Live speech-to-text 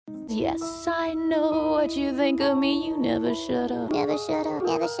Yes, I know what you think of me. You never shut up. Never shut up.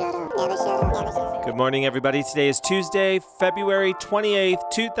 Never shut up. Never shut up. Never shut up. Good morning, everybody. Today is Tuesday, February 28th,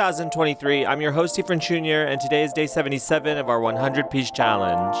 2023. I'm your host, Efren Jr., and today is day 77 of our 100-piece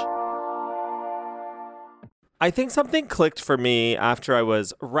challenge. I think something clicked for me after I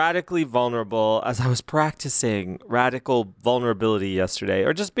was radically vulnerable as I was practicing radical vulnerability yesterday,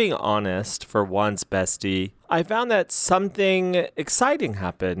 or just being honest for once, bestie. I found that something exciting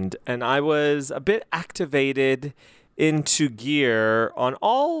happened, and I was a bit activated into gear on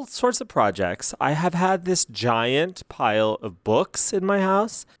all sorts of projects. I have had this giant pile of books in my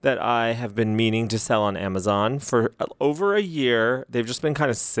house that I have been meaning to sell on Amazon for over a year. They've just been kind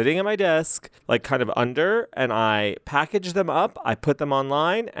of sitting at my desk, like kind of under, and I package them up, I put them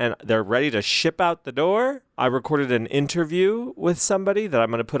online, and they're ready to ship out the door. I recorded an interview with somebody that I'm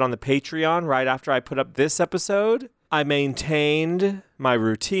going to put on the Patreon right after I put up this episode. I maintained my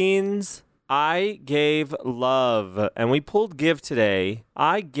routines. I gave love, and we pulled Give today.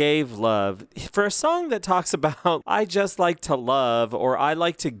 I gave love for a song that talks about I just like to love, or I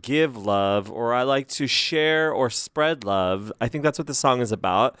like to give love, or I like to share or spread love. I think that's what the song is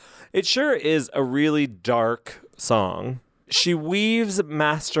about. It sure is a really dark song. She weaves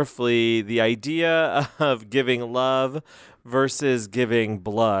masterfully the idea of giving love versus giving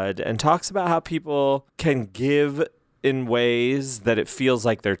blood, and talks about how people can give in ways that it feels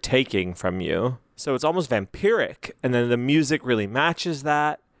like they're taking from you. So it's almost vampiric, and then the music really matches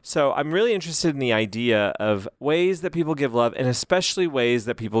that. So I'm really interested in the idea of ways that people give love, and especially ways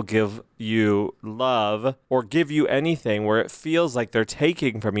that people give you love or give you anything where it feels like they're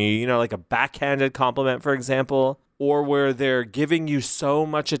taking from you, you know, like a backhanded compliment, for example, or where they're giving you so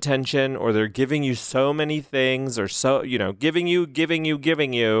much attention, or they're giving you so many things, or so, you know, giving you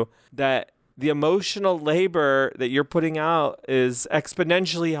that the emotional labor that you're putting out is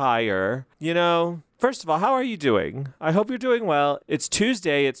exponentially higher. You know, first of all, how are you doing? I hope you're doing well. It's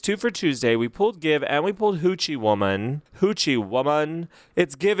Tuesday. It's 2 for Tuesday. We pulled Give and we pulled Hoochie Woman. Hoochie Woman.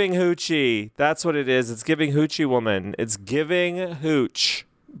 It's giving hoochie. That's what it is. It's giving Hoochie Woman. It's giving hooch.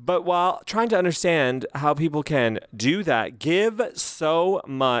 But while trying to understand how people can do that, give so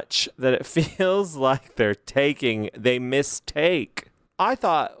much that it feels like they're taking, they mistake. I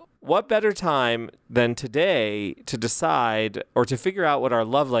thought, what better time than today to decide or to figure out what our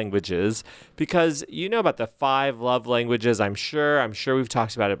love language is? Because you know about the 5 love languages, I'm sure we've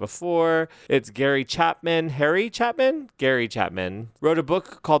talked about it before. It's Gary Chapman wrote a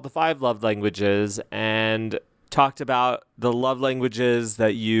book called The 5 Love Languages and talked about the love languages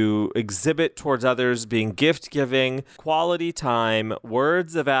that you exhibit towards others being gift-giving, quality time,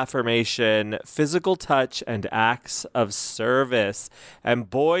 words of affirmation, physical touch, and acts of service. And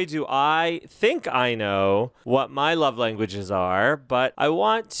boy, do I think I know what my love languages are, but I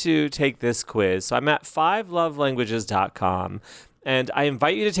want to take this quiz. So I'm at 5lovelanguages.com. And I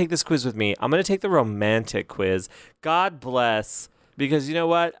invite you to take this quiz with me. I'm going to take the romantic quiz. God bless. Because you know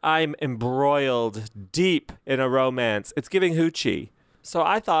what? I'm embroiled deep in a romance. It's giving hoochie. So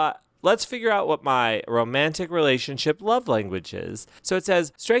I thought, let's figure out what my romantic relationship love language is. So it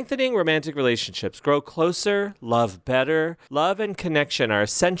says, strengthening romantic relationships, grow closer, love better. Love and connection are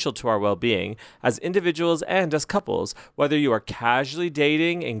essential to our well-being as individuals and as couples. Whether you are casually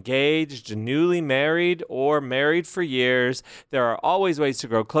dating, engaged, newly married, or married for years, there are always ways to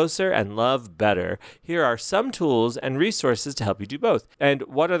grow closer and love better. Here are some tools and resources to help you do both. And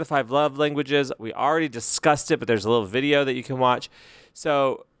what are the 5 love languages? We already discussed it, but there's a little video that you can watch.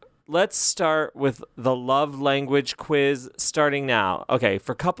 So let's start with the love language quiz starting now. Okay,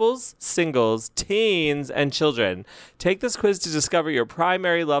 for couples, singles, teens, and children, take this quiz to discover your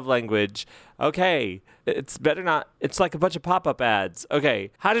primary love language. Okay, it's like a bunch of pop-up ads.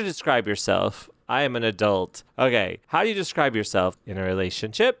 Okay, how to describe yourself. I am an adult. Okay, how do you describe yourself in a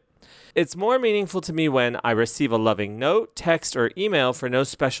relationship? It's more meaningful to me when I receive a loving note, text, or email for no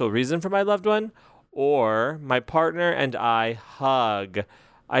special reason from my loved one, or my partner and I hug.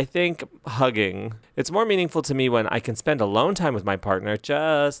 I think hugging. It's more meaningful to me when I can spend alone time with my partner,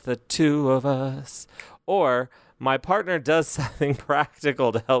 just the 2 of us. Or my partner does something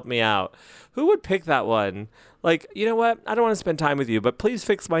practical to help me out. Who would pick that one? Like, you know what? I don't want to spend time with you, but please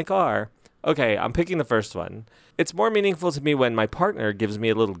fix my car. Okay, I'm picking the first one. It's more meaningful to me when my partner gives me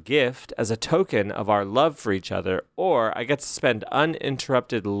a little gift as a token of our love for each other, or I get to spend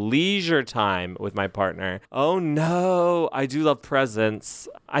uninterrupted leisure time with my partner. Oh no, I do love presents.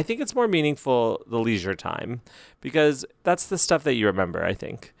 I think it's more meaningful, the leisure time, because that's the stuff that you remember, I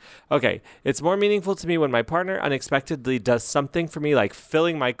think. Okay, it's more meaningful to me when my partner unexpectedly does something for me, like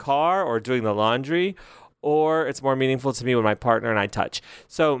filling my car or doing the laundry, or it's more meaningful to me when my partner and I touch.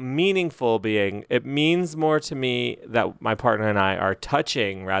 So meaningful being, it means more to me that my partner and I are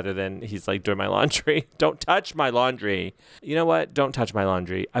touching rather than he's like doing my laundry. Don't touch my laundry. You know what? Don't touch my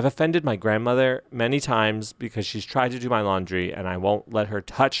laundry. I've offended my grandmother many times because she's tried to do my laundry and I won't let her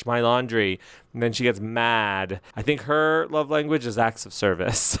touch my laundry. And then she gets mad. I think her love language is acts of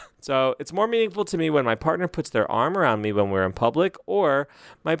service. So it's more meaningful to me when my partner puts their arm around me when we're in public, or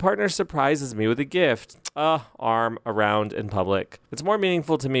my partner surprises me with a gift. Arm around in public. It's more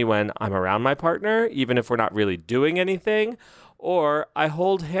meaningful to me when I'm around my partner, even if we're not really doing anything, or I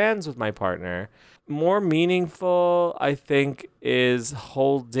hold hands with my partner. More meaningful, I think, is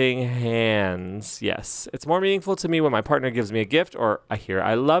holding hands. Yes. It's more meaningful to me when my partner gives me a gift or I hear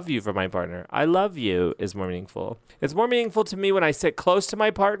I love you from my partner. I love you is more meaningful. It's more meaningful to me when I sit close to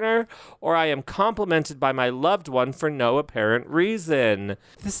my partner or I am complimented by my loved one for no apparent reason.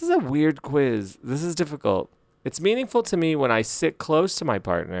 This is a weird quiz. This is difficult. It's meaningful to me when I sit close to my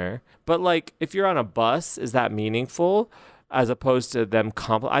partner, but like if you're on a bus, is that meaningful? As opposed to them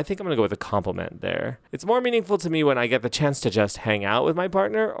I think I'm going to go with a compliment there. It's more meaningful to me when I get the chance to just hang out with my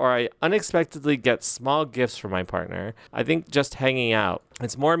partner or I unexpectedly get small gifts from my partner. I think just hanging out.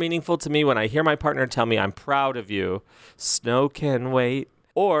 It's more meaningful to me when I hear my partner tell me I'm proud of you. Snow can wait.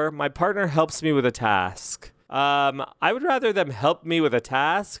 Or my partner helps me with a task. I would rather them help me with a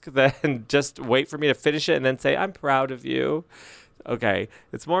task than just wait for me to finish it and then say, I'm proud of you. Okay,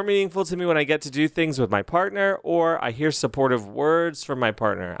 it's more meaningful to me when I get to do things with my partner or I hear supportive words from my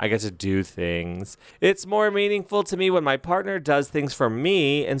partner. I get to do things. It's more meaningful to me when my partner does things for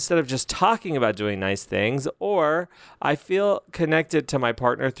me instead of just talking about doing nice things, or I feel connected to my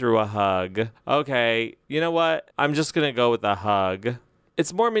partner through a hug. Okay, you know what? I'm just going to go with a hug.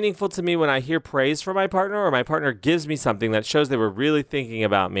 It's more meaningful to me when I hear praise from my partner or my partner gives me something that shows they were really thinking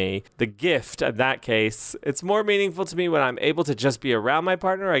about me. The gift, in that case. It's more meaningful to me when I'm able to just be around my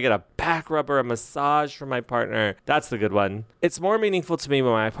partner. I get a back rub or a massage from my partner. That's the good one. It's more meaningful to me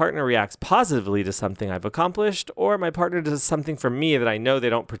when my partner reacts positively to something I've accomplished or my partner does something for me that I know they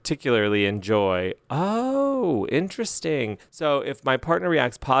don't particularly enjoy. Oh, interesting. So if my partner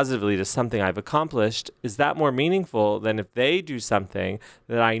reacts positively to something I've accomplished, is that more meaningful than if they do something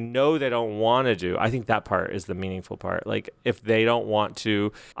that I know they don't want to do? I think that part is the meaningful part. Like if they don't want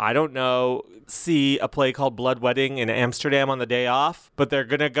to, I don't know, see a play called Blood Wedding in Amsterdam on the day off, but they're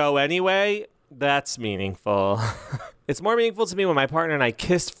going to go anyway, that's meaningful. It's more meaningful to me when my partner and I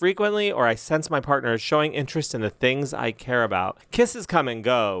kiss frequently or I sense my partner is showing interest in the things I care about. Kisses come and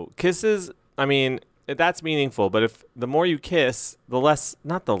go. Kisses, I mean, that's meaningful, but if the more you kiss,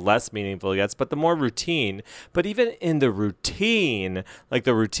 not the less meaningful it gets, but the more routine. But even in the routine, like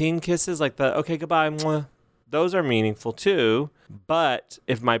the routine kisses, like the, okay, goodbye, mwah, those are meaningful too. But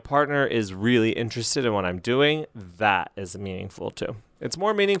if my partner is really interested in what I'm doing, that is meaningful too. It's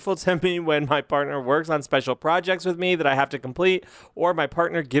more meaningful to me when my partner works on special projects with me that I have to complete, or my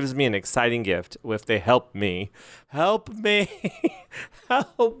partner gives me an exciting gift if they help me. Help me.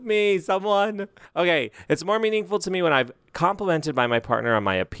 Help me, someone. Okay, it's more meaningful to me when I've complimented by my partner on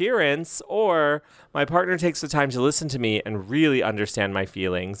my appearance, or my partner takes the time to listen to me and really understand my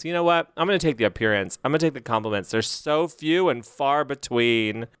feelings. You know what? I'm going to take the appearance. I'm going to take the compliments. They're so few and far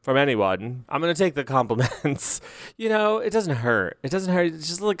between from anyone. I'm going to take the compliments. You know, it doesn't hurt. It doesn't hurt. It's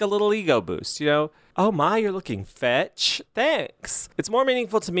just like a little ego boost, you know? Oh my, you're looking fetch. Thanks. It's more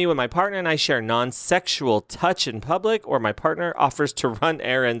meaningful to me when my partner and I share non-sexual touch in public or my partner offers to run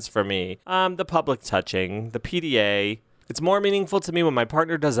errands for me. The public touching, the PDA. It's more meaningful to me when my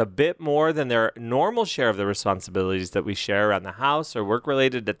partner does a bit more than their normal share of the responsibilities that we share around the house or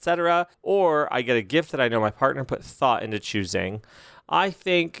work-related, etc. Or I get a gift that I know my partner put thought into choosing. I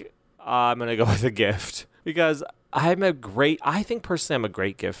think I'm going to go with a gift because I think personally I'm a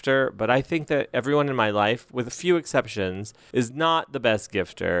great gifter, but I think that everyone in my life, with a few exceptions, is not the best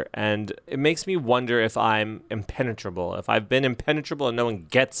gifter. And it makes me wonder if I'm impenetrable, if I've been impenetrable and no one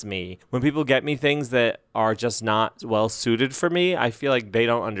gets me. When people get me things that are just not well suited for me, I feel like they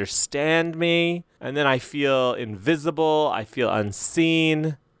don't understand me. And then I feel invisible, I feel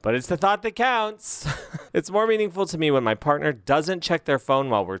unseen. But it's the thought that counts. It's more meaningful to me when my partner doesn't check their phone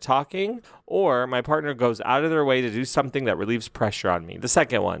while we're talking, or my partner goes out of their way to do something that relieves pressure on me. The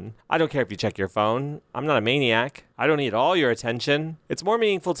second one. I don't care if you check your phone. I'm not a maniac. I don't need all your attention. It's more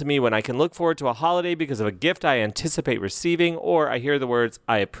meaningful to me when I can look forward to a holiday because of a gift I anticipate receiving, or I hear the words,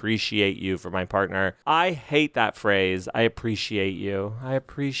 I appreciate you, from my partner. I hate that phrase. I appreciate you. I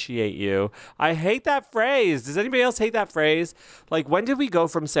appreciate you. I hate that phrase. Does anybody else hate that phrase? Like, when did we go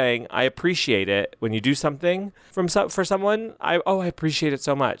from saying, I appreciate it when you do something for someone, I appreciate it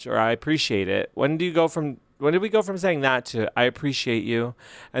so much, or I appreciate it. When did we go from saying that to I appreciate you,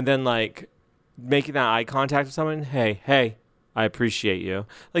 and then like making that eye contact with someone? Hey, I appreciate you.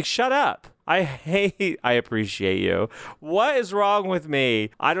 Like, shut up. I appreciate you. What is wrong with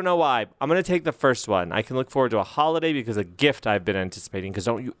me? I don't know why. I'm going to take the first one. I can look forward to a holiday because a gift I've been anticipating, because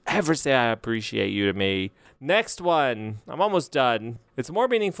don't you ever say I appreciate you to me. Next one. I'm almost done. It's more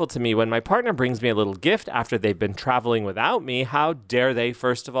meaningful to me when my partner brings me a little gift after they've been traveling without me. How dare they,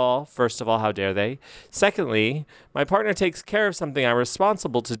 first of all? How dare they? Secondly, my partner takes care of something I'm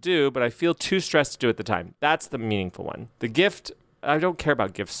responsible to do, but I feel too stressed to do at the time. That's the meaningful one. The gift, I don't care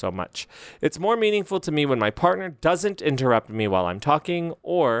about gifts so much. It's more meaningful to me when my partner doesn't interrupt me while I'm talking,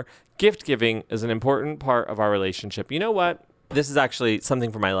 or gift giving is an important part of our relationship. You know what? This is actually something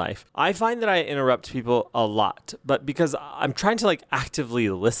for my life. I find that I interrupt people a lot, but because I'm trying to like actively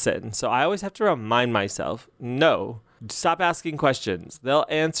listen. So I always have to remind myself, no, stop asking questions. They'll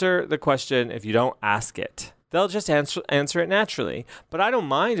answer the question if you don't ask it. They'll just answer it naturally. But I don't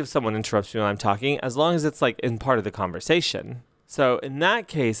mind if someone interrupts me when I'm talking, as long as it's like in part of the conversation. So in that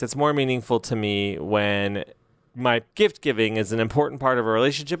case, it's more meaningful to me when my gift giving is an important part of a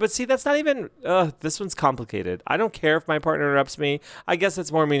relationship. But see, that's not even, this one's complicated. I don't care if my partner interrupts me. I guess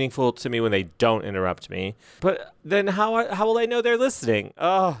it's more meaningful to me when they don't interrupt me. But then how will I know they're listening?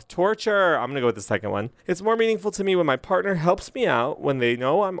 Torture. I'm going to go with the second one. It's more meaningful to me when my partner helps me out when they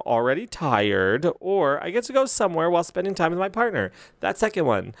know I'm already tired, or I get to go somewhere while spending time with my partner. That second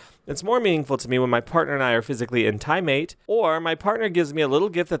one. It's more meaningful to me when my partner and I are physically intimate, or my partner gives me a little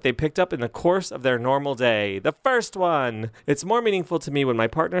gift that they picked up in the course of their normal day. The first one. It's more meaningful to me when my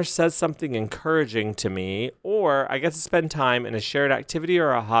partner says something encouraging to me, or I get to spend time in a shared activity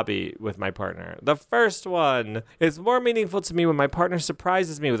or a hobby with my partner. The first one. It's more meaningful to me when my partner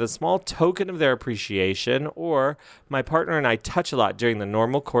surprises me with a small token of their appreciation, or my partner and I touch a lot during the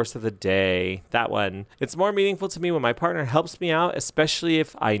normal course of the day. That one. It's more meaningful to me when my partner helps me out, especially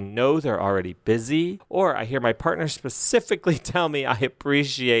if I know they're already busy, or I hear my partner specifically tell me I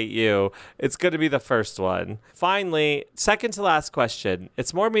appreciate you. It's going to be the first one. Finally, second to last question.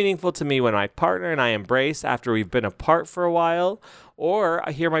 It's more meaningful to me when my partner and I embrace after we've been apart for a while, or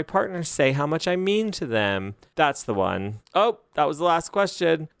I hear my partner say how much I mean to them. That's the one. Oh, that was the last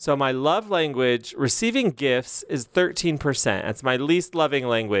question. So my love language, receiving gifts, is 13%. That's my least loving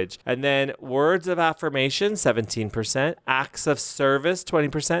language. And then words of affirmation, 17%. Acts of service,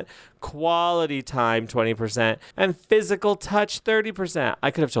 20%. Quality time, 20%. And physical touch, 30%.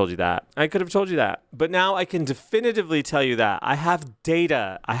 I could have told you that. But now I can definitively tell you that. I have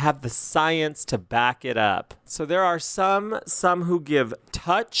data. I have the science to back it up. So there are some who give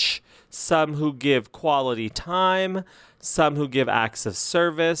touch, some who give quality time, some who give acts of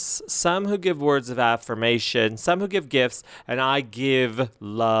service, some who give words of affirmation, some who give gifts, and I give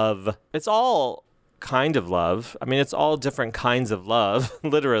love. It's all kind of love. I mean, it's all different kinds of love,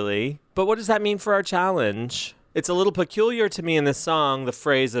 literally. But what does that mean for our challenge? It's a little peculiar to me in this song, the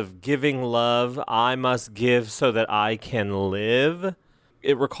phrase of giving love, I must give so that I can live.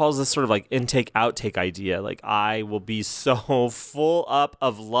 It recalls this sort of like intake, outtake idea. Like, I will be so full up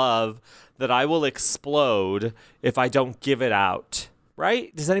of love that I will explode if I don't give it out.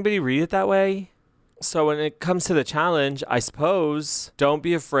 Right? Does anybody read it that way? So when it comes to the challenge, I suppose, don't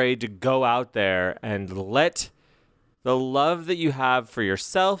be afraid to go out there and let the love that you have for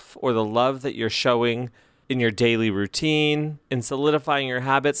yourself, or the love that you're showing in your daily routine, in solidifying your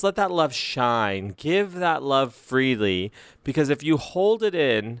habits, let that love shine. Give that love freely, because if you hold it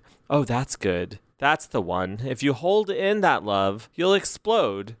in, oh, that's good. That's the one. If you hold in that love, you'll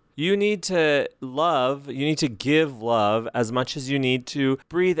explode. You need to love, you need to give love as much as you need to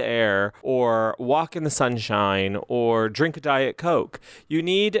breathe air, or walk in the sunshine, or drink a Diet Coke. You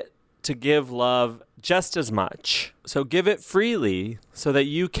need to give love just as much. So give it freely so that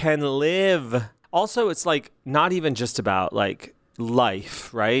you can live. Also, it's like not even just about like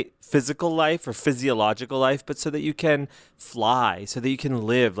life, right? Physical life or physiological life, but so that you can fly, so that you can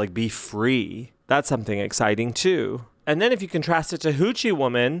live, like be free. That's something exciting too. And then if you contrast it to Hoochie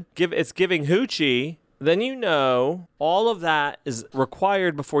Woman, it's giving Hoochie, then you know all of that is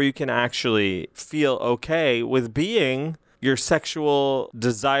required before you can actually feel okay with being your sexual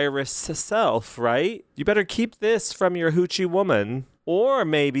desirous self, right? You better keep this from your Hoochie Woman. or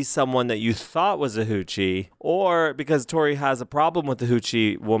maybe someone that you thought was a hoochie, or because Tori has a problem with the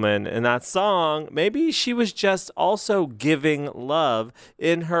hoochie woman in that song, maybe she was just also giving love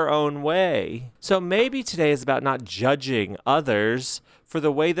in her own way. So maybe today is about not judging others for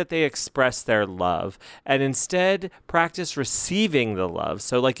the way that they express their love, and instead practice receiving the love.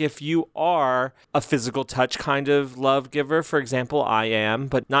 So like if you are a physical touch kind of love giver, for example, I am,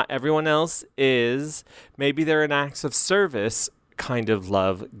 but not everyone else is, maybe they're an acts of service kind of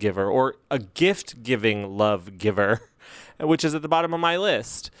love giver, or a gift giving love giver, which is at the bottom of my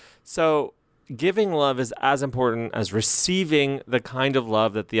list. So giving love is as important as receiving the kind of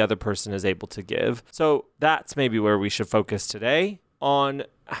love that the other person is able to give. So that's maybe where we should focus today, on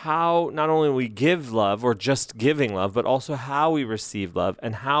how not only we give love or just giving love, but also how we receive love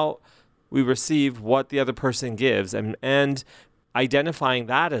and how we receive what the other person gives, and identifying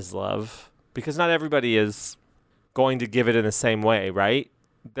that as love, because not everybody is going to give it in the same way, right?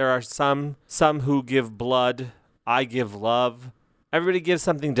 There are some who give blood, I give love. Everybody gives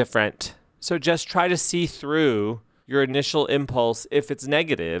something different. So just try to see through your initial impulse, if it's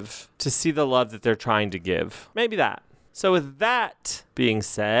negative, to see the love that they're trying to give. Maybe that. So with that being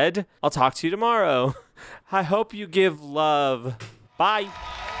said, I'll talk to you tomorrow. I hope you give love. Bye.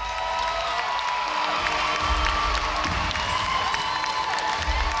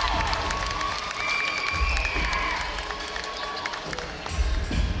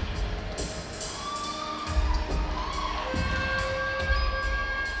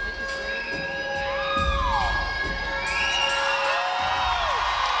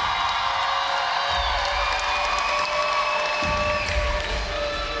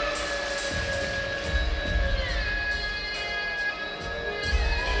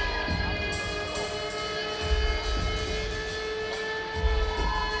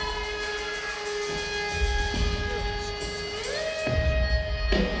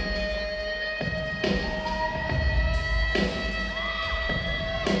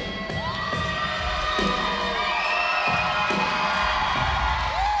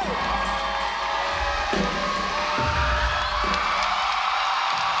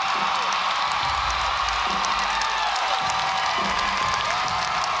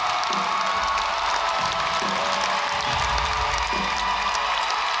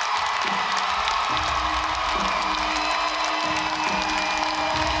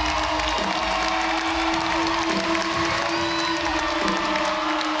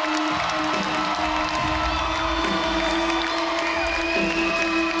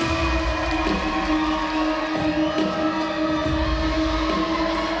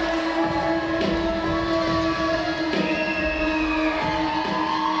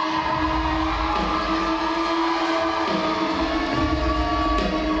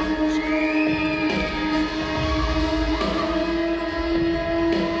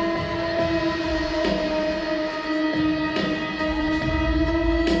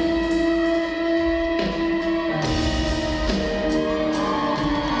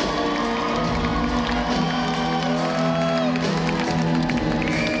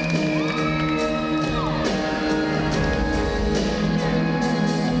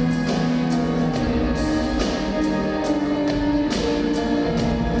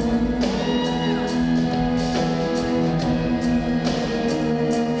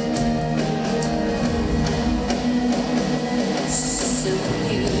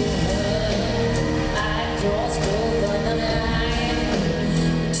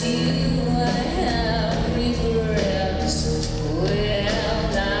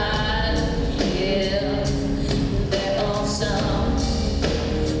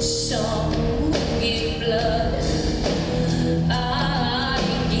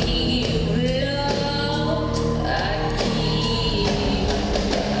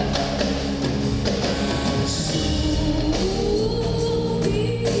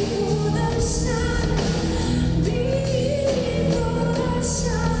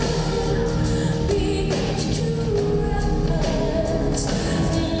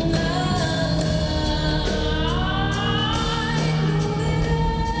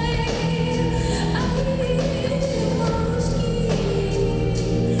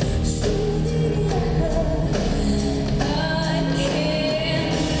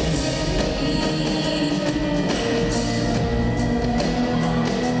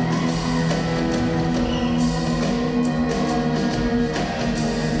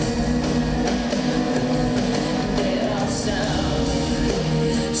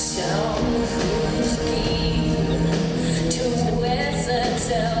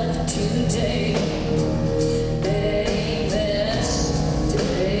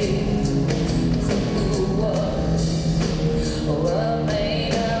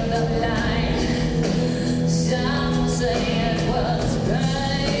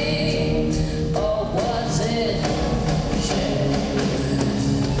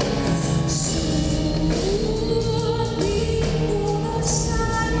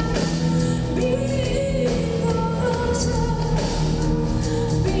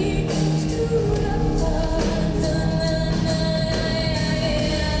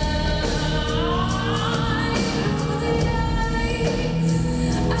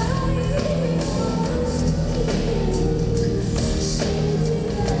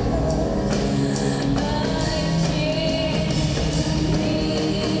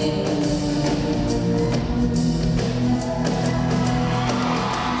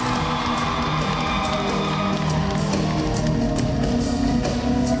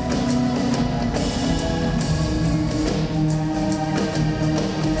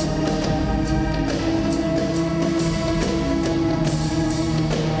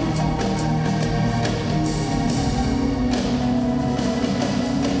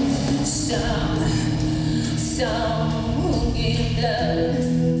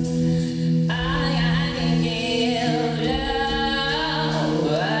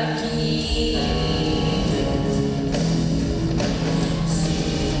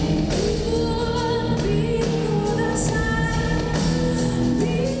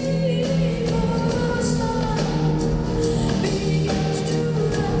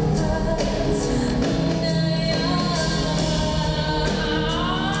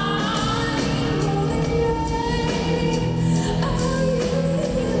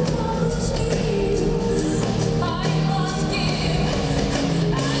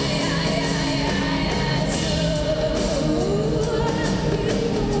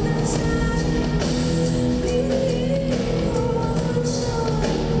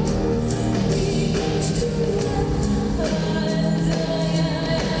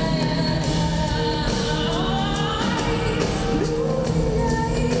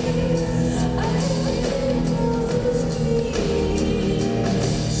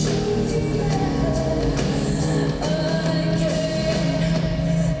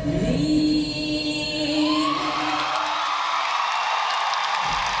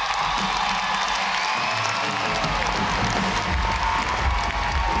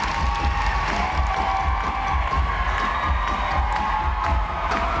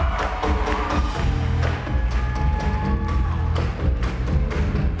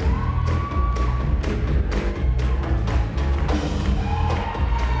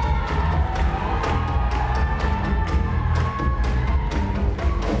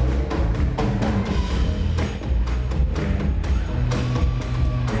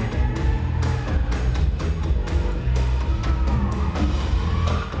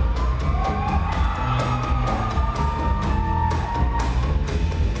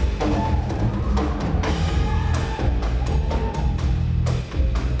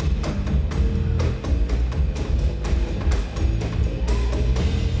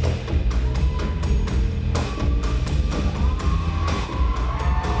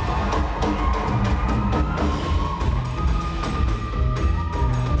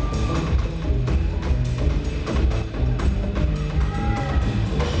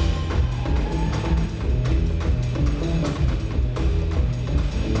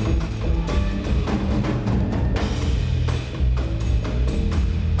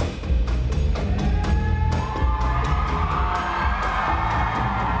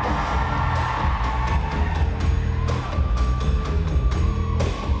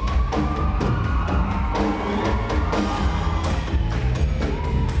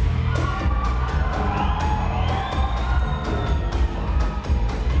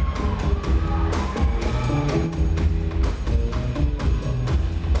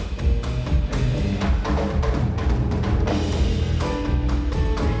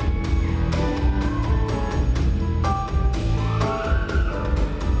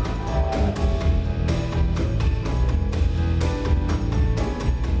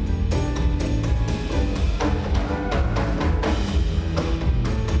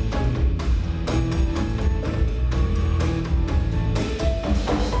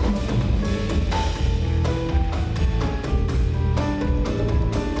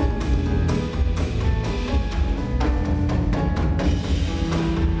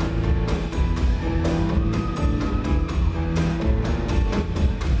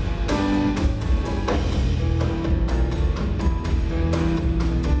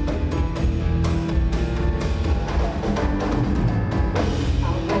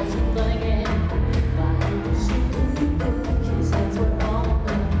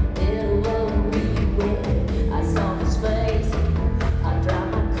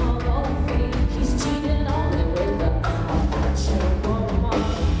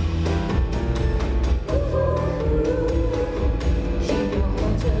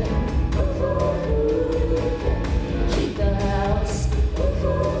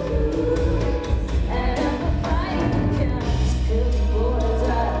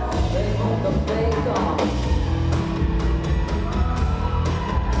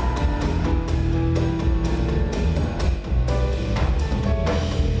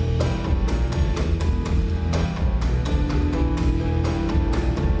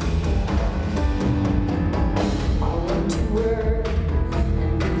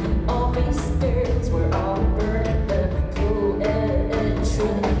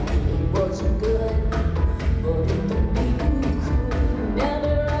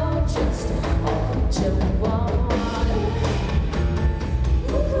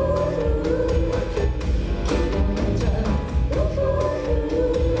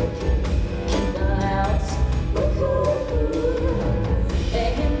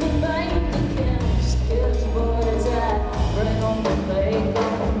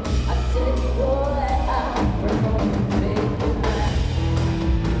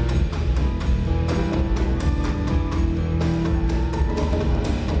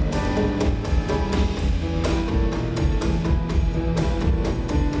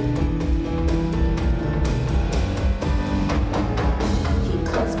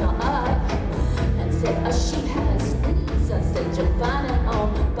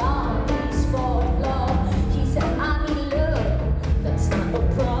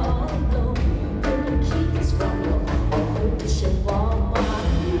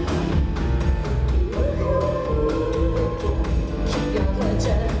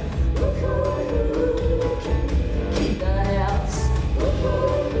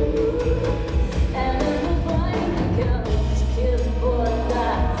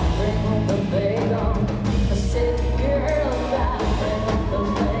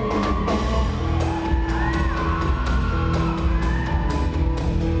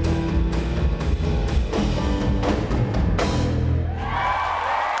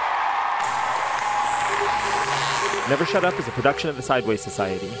 Never Shut Up is a production of the Sideways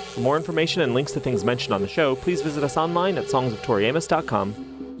Society. For more information and links to things mentioned on the show, please visit us online at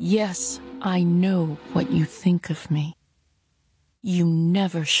songsoftoriamos.com. Yes, I know what you think of me. You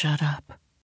never shut up.